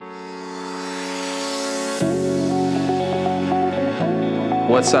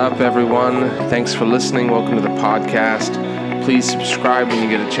What's up, everyone? Thanks for listening. Welcome to the podcast. Please subscribe when you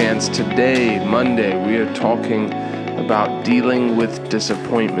get a chance. Today, Monday, we are talking about dealing with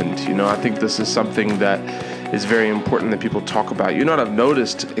disappointment. I think this is something that is very important that people talk about. What I've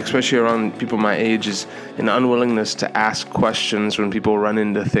noticed, especially around people my age, is an unwillingness to ask questions when people run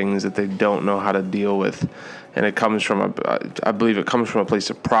into things that they don't know how to deal with. And it comes from I believe it comes from a place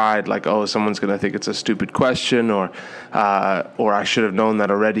of pride, like, oh, someone's going to think it's a stupid question, or I should have known that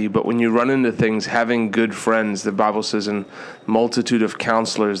already. But when you run into things, having good friends, the Bible says, in multitude of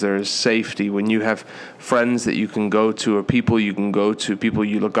counselors, there is safety. When you have friends that you can go to, or people you can go to, people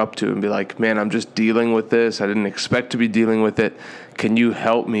you look up to and be like, man, I'm just dealing with this. I didn't expect to be dealing with it. Can you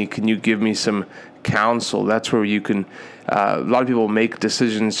help me? Can you give me some counsel? That's where you can, a lot of people make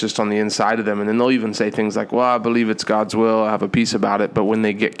decisions just on the inside of them, and then they'll even say things like, well, I believe it's God's will, I have a peace about it. But when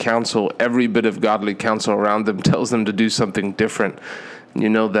they get counsel, every bit of godly counsel around them tells them to do something different. You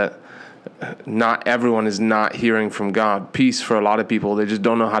know that not everyone is not hearing from God. Peace, for a lot of people, they just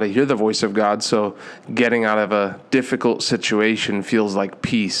don't know how to hear the voice of God. So getting out of a difficult situation feels like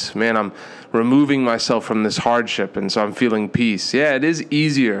peace. Man, I'm removing myself from this hardship, and so I'm feeling peace. Yeah, it is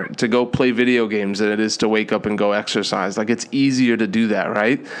easier to go play video games than it is to wake up and go exercise. Like, it's easier to do that,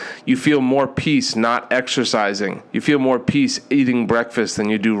 right? You feel more peace not exercising. You feel more peace eating breakfast than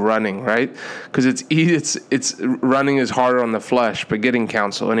you do running, right? Because it's running is harder on the flesh, but getting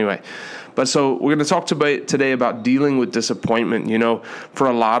counsel anyway. But so we're going to talk today about dealing with disappointment. For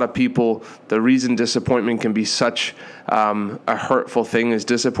a lot of people, the reason disappointment can be such a hurtful thing is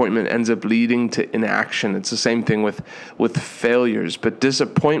disappointment ends up leading to inaction. It's the same thing with failures. But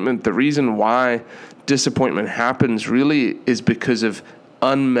disappointment, the reason why disappointment happens really is because of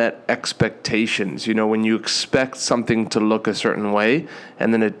unmet expectations. When you expect something to look a certain way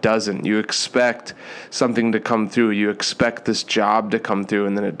and then it doesn't. You expect something to come through. You expect this job to come through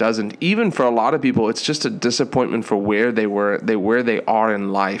and then it doesn't. Even for a lot of people, it's just a disappointment for where they are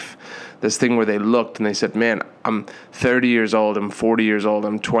in life. This thing where they looked and they said, man, I'm 30 years old, I'm 40 years old,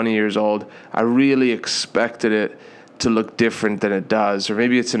 I'm 20 years old. I really expected it to look different than it does. Or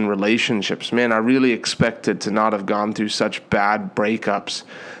maybe it's in relationships. Man, I really expected to not have gone through such bad breakups.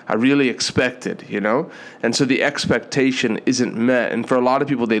 I really expected, And so the expectation isn't met. And for a lot of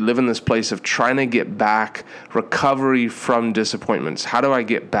people, they live in this place of trying to get back, recovery from disappointments. How do I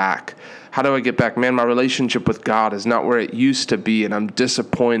get back? How do I get back? Man, my relationship with God is not where it used to be, and I'm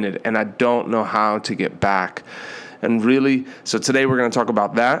disappointed, and I don't know how to get back. And really, so today we're going to talk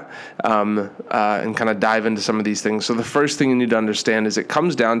about that and kind of dive into some of these things. So the first thing you need to understand is it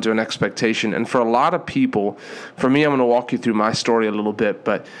comes down to an expectation. And for a lot of people, for me, I'm going to walk you through my story a little bit.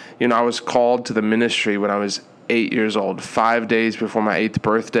 But, I was called to the ministry when I was 8 years old, 5 days before my 8th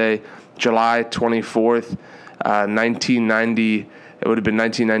birthday, July 24th, 1990. It would have been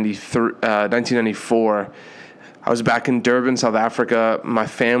 1994. I was back in Durban, South Africa. My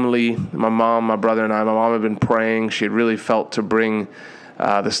family, my mom, my brother, and I, my mom had been praying. She had really felt to bring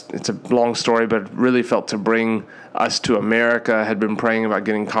this. It's a long story, but really felt to bring us to America. Had been praying about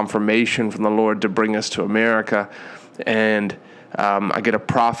getting confirmation from the Lord to bring us to America. And I get a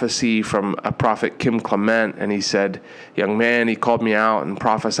prophecy from a prophet, Kim Clement, and he said, young man, he called me out and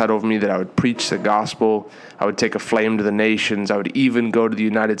prophesied over me that I would preach the gospel. I would take a flame to the nations. I would even go to the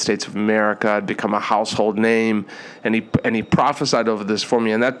United States of America. I'd become a household name. And he prophesied over this for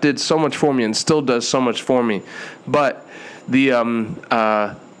me. And that did so much for me and still does so much for me. But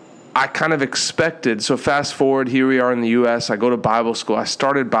I kind of expected, so fast forward, here we are in the U.S., I go to Bible school. I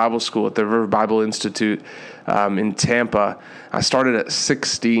started Bible school at the River Bible Institute in Tampa. I started at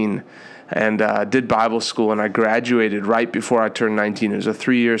 16 and did Bible school, and I graduated right before I turned 19. It was a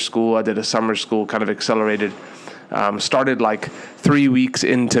 3-year school. I did a summer school, kind of accelerated. Started like 3 weeks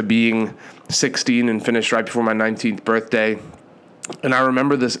into being 16 and finished right before my 19th birthday. And I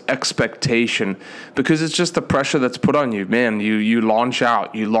remember this expectation because it's just the pressure that's put on you. Man, you launch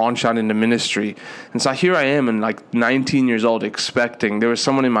out into ministry. And so here I am in like 19 years old expecting. There was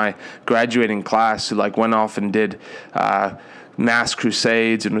someone in my graduating class who went off and did mass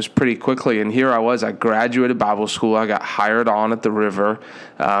crusades and was pretty quickly. And here I was, I graduated Bible school. I got hired on at the River.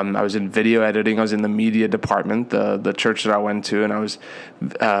 I was in video editing. I was in the media department, the church that I went to, and I was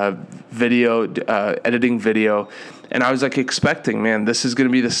editing video. And I was expecting, man, this is going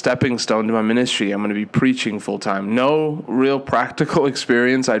to be the stepping stone to my ministry. I'm going to be preaching full time. No real practical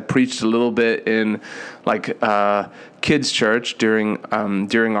experience. I'd preached a little bit in kids' church during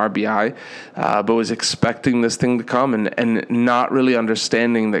RBI, but was expecting this thing to come and not really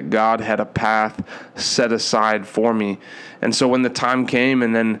understanding that God had a path set aside for me. And so when the time came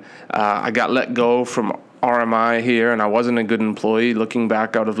and then I got let go from RMI here and I wasn't a good employee. Looking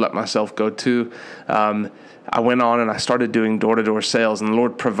back, I would have let myself go too. I went on and I started doing door-to-door sales, and the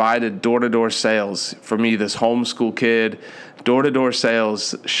Lord provided door-to-door sales for me, this homeschool kid, door-to-door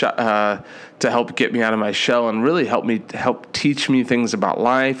sales to help get me out of my shell and really help teach me things about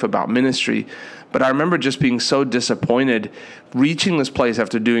life, about ministry. But I remember just being so disappointed reaching this place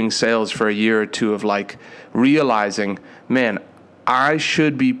after doing sales for a year or two of like realizing, man, I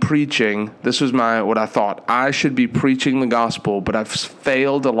should be preaching. This was what I thought. I should be preaching the gospel, but I've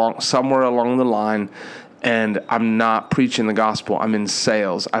failed somewhere along the line. And I'm not preaching the gospel. I'm in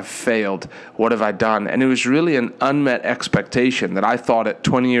sales. I've failed. What have I done? And it was really an unmet expectation that I thought at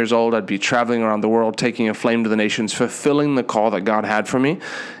 20 years old, I'd be traveling around the world, taking a flame to the nations, fulfilling the call that God had for me.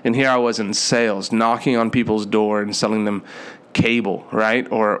 And here I was in sales, knocking on people's door and selling them cable, right?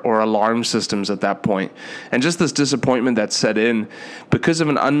 Or alarm systems at that point. And just this disappointment that set in because of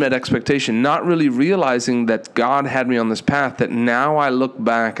an unmet expectation, not really realizing that God had me on this path, that now I look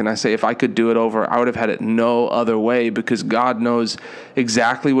back and I say, if I could do it over, I would have had it no other way, because God knows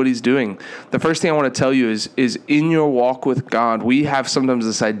exactly what he's doing. The first thing I want to tell you is in your walk with God, we have sometimes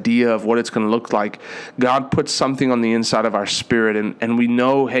this idea of what it's going to look like. God puts something on the inside of our spirit, and we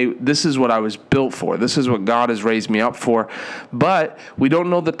know, hey, this is what I was built for. This is what God has raised me up for. But we don't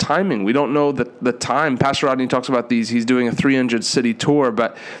know the timing. We don't know the time. Pastor Rodney talks about these. He's doing a 300-city tour,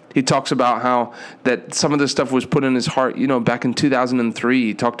 but he talks about how that some of this stuff was put in his heart, back in 2003.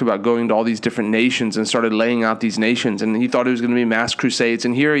 He talked about going to all these different nations and started laying out these nations, and he thought it was going to be mass crusades.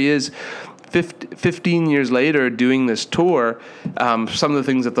 And here he is, 15 years later doing this tour, some of the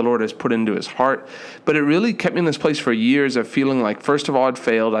things that the Lord has put into his heart. But it really kept me in this place for years of feeling like, first of all, I'd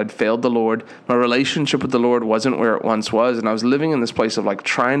failed the Lord. My relationship with the Lord wasn't where it once was, and I was living in this place of like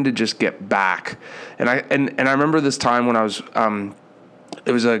trying to just get back. And I remember this time when I was,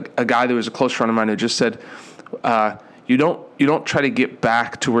 it was a guy that was a close friend of mine who just said, you don't try to get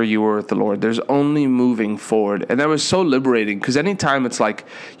back to where you were with the Lord. There's only moving forward. And that was so liberating, because anytime it's like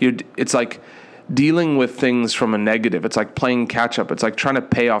dealing with things from a negative. It's like playing catch up. It's like trying to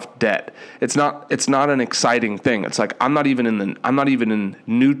pay off debt. It's not an exciting thing. It's like I'm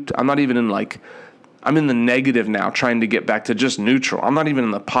in the negative now, trying to get back to just neutral. I'm not even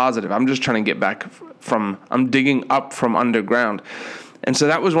in the positive. I'm just trying to get back I'm digging up from underground. And so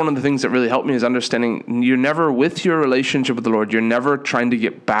that was one of the things that really helped me, is understanding you're never, with your relationship with the Lord, you're never trying to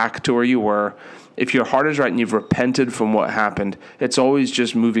get back to where you were. If your heart is right and you've repented from what happened, it's always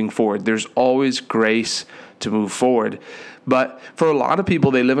just moving forward. There's always grace to move forward. But for a lot of people,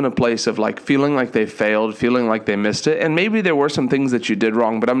 they live in a place of like feeling like they failed, feeling like they missed it. And maybe there were some things that you did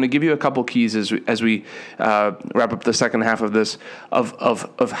wrong, but I'm going to give you a couple keys as we wrap up the second half of this,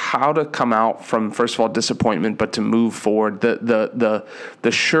 of how to come out from, first of all, disappointment, but to move forward. The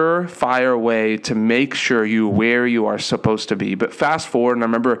surefire way to make sure you're where you are supposed to be. But fast forward, and I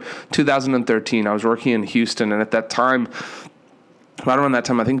remember 2013, I was working in Houston, and at that time, right around that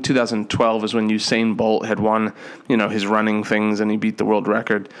time, I think 2012 is when Usain Bolt had won, his running things, and he beat the world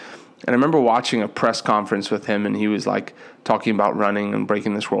record. And I remember watching a press conference with him, and he was like talking about running and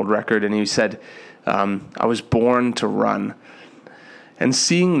breaking this world record. And he said, I was born to run. And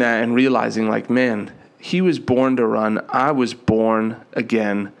seeing that and realizing like, man, he was born to run. I was born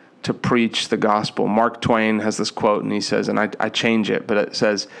again to preach the gospel. Mark Twain has this quote, and he says, and I change it, but it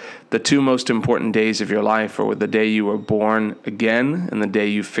says, the two most important days of your life are the day you were born again and the day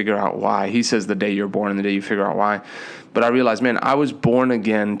you figure out why. He says the day you're born and the day you figure out why. But I realized, man, I was born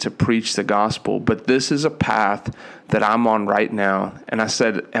again to preach the gospel, but this is a path that I'm on right now. And I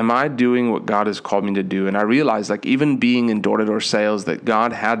said, am I doing what God has called me to do? And I realized, like, even being in door-to-door sales, that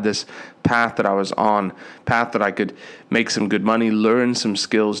God had this path that I was on, path that I could make some good money, learn some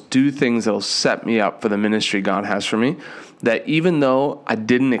skills, do things that'll set me up for the ministry God has for me. That even though I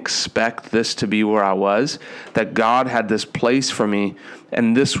didn't expect this to be where I was, that God had this place for me,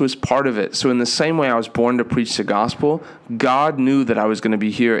 and this was part of it. So in the same way I was born to preach the gospel, God knew that I was going to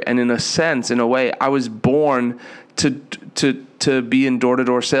be here. And in a sense, in a way, I was born to be in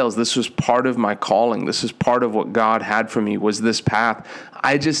door-to-door sales. This was part of my calling. This is part of what God had for me, was this path.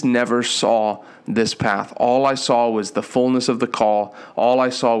 I just never saw this path. All I saw was the fullness of the call. All I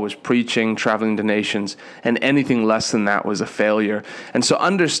saw was preaching, traveling to nations, and anything less than that was a failure. And so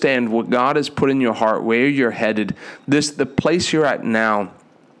understand what God has put in your heart, where you're headed, the place you're at now.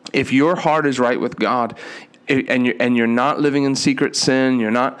 If your heart is right with God, and you're not living in secret sin,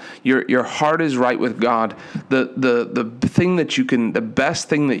 your heart is right with God, the best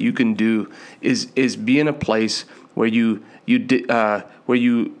thing that you can do is be in a place where you where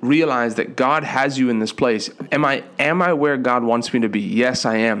you realize that God has you in this place. Am I where God wants me to be? Yes,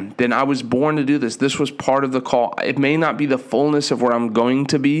 I am. Then I was born to do this. This was part of the call. It may not be the fullness of where I'm going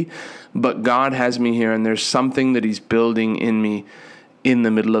to be, but God has me here, and there's something that He's building in me in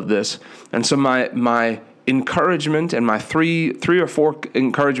the middle of this. And so my encouragement, and my three or four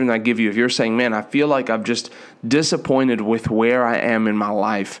encouragement I give you, if you're saying, man, I feel like I'm just disappointed with where I am in my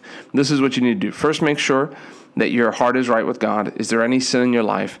life, this is what you need to do. First, make sure that your heart is right with God. Is there any sin in your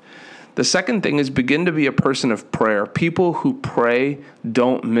life? The second thing is begin to be a person of prayer. People who pray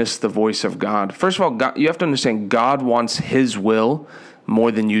don't miss the voice of God. First of all, God, you have to understand God wants His will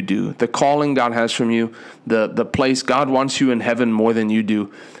more than you do. The calling God has from you, the place God wants you in heaven more than you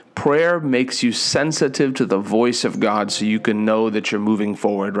do. Prayer makes you sensitive to the voice of God so you can know that you're moving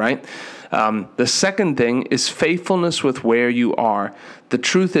forward, right? The second thing is faithfulness with where you are. The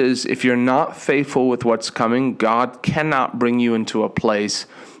truth is, if you're not faithful with what's coming, God cannot bring you into a place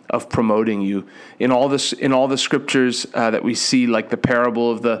of promoting you. In all the scriptures that we see, like the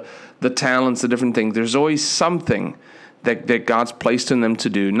parable of the talents, the different things, there's always something that God's placed in them to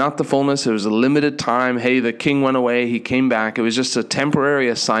do. Not the fullness. It was a limited time. Hey, the king went away. He came back. It was just a temporary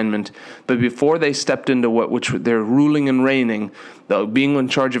assignment. But before they stepped into which they're ruling and reigning, being in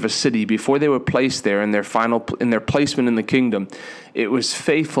charge of a city, before they were placed there in their placement in the kingdom, it was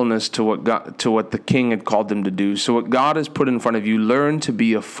faithfulness to what the king had called them to do. So what God has put in front of you, learn to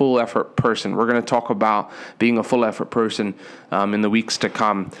be a full effort person. We're going to talk about being a full effort person in the weeks to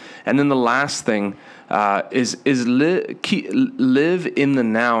come. And then the last thing is live in the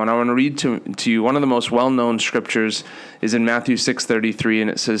now. And I want to read to you one of the most well-known scriptures is in Matthew 6:33, and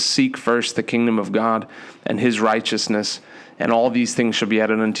it says, "Seek first the kingdom of God and His righteousness, and all these things shall be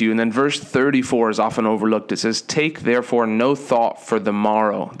added unto you." And then verse 34 is often overlooked. It says, "Take therefore no thought for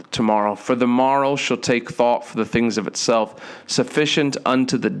tomorrow, for the morrow shall take thought for the things of itself. Sufficient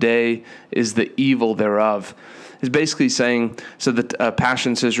unto the day is the evil thereof." Is basically saying, so that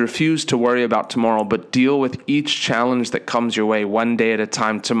Passion says, refuse to worry about tomorrow, but deal with each challenge that comes your way one day at a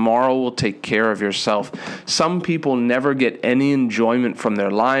time. Tomorrow will take care of yourself. Some people never get any enjoyment from their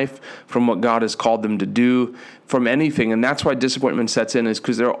life, from what God has called them to do, from anything. And that's why disappointment sets in, is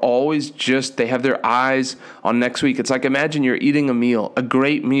because they're always they have their eyes on next week. It's like, imagine you're eating a meal, a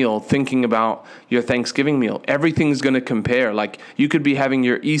great meal, thinking about your Thanksgiving meal. Everything's going to compare. Like, you could be having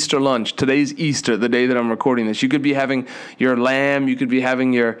your Easter lunch. Today's Easter, the day that I'm recording this. You could be having your lamb. You could be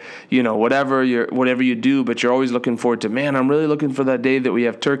having your, whatever you do, but you're always looking forward to, man, I'm really looking for that day that we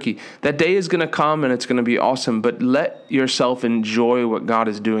have turkey. That day is going to come and it's going to be awesome, but let yourself enjoy what God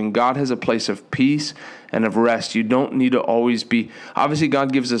is doing. God has a place of peace and of rest. You don't need to always be, obviously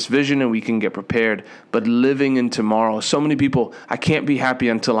God gives us vision and we can get prepared, but living in tomorrow. So many people, I can't be happy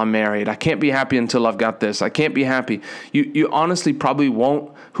until I'm married. I can't be happy until I've got this. I can't be happy. You honestly probably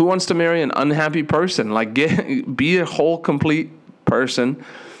won't. Who wants to marry an unhappy person? Like, be a whole, complete person.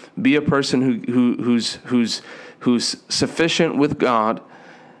 Be a person who's sufficient with God,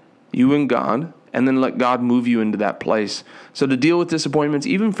 you and God, and then let God move you into that place. So to deal with disappointments,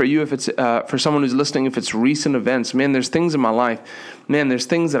 even for you, if it's for someone who's listening, if it's recent events, man, there's things in my life, man, there's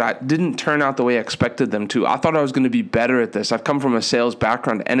things that I didn't turn out the way I expected them to. I thought I was going to be better at this. I've come from a sales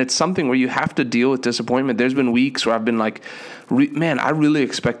background, and it's something where you have to deal with disappointment. There's been weeks where I've been like, man, I really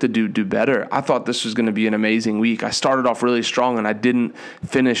expected to do better. I thought this was going to be an amazing week. I started off really strong, and I didn't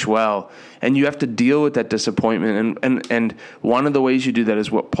finish well. And you have to deal with that disappointment. And one of the ways you do that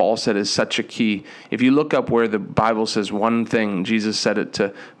is what Paul said is such a key. If you look up where the Bible says one thing, Jesus said it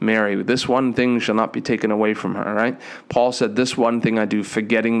to Mary, this one thing shall not be taken away from her, right? Paul said, this one thing I do,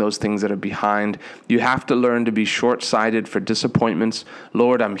 forgetting those things that are behind. You have to learn to be short-sighted for disappointments.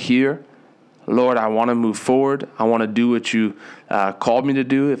 Lord, I'm here. Lord, I want to move forward. I want to do what you called me to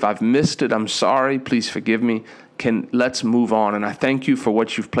do. If I've missed it, I'm sorry. Please forgive me. Let's move on. And I thank you for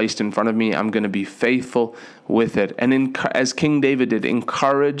what you've placed in front of me. I'm going to be faithful with it. And as King David did,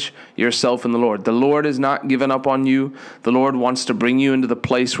 encourage yourself in the Lord. The Lord has not given up on you. The Lord wants to bring you into the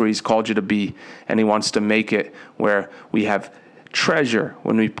place where He's called you to be. And He wants to make it where we have treasure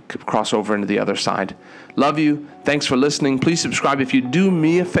when we cross over into the other side. Love you. Thanks for listening. Please subscribe. If you do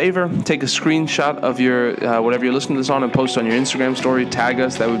me a favor, take a screenshot of your whatever you're listening to this on and post on your Instagram story. Tag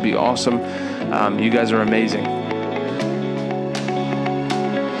us. That would be awesome. You guys are amazing.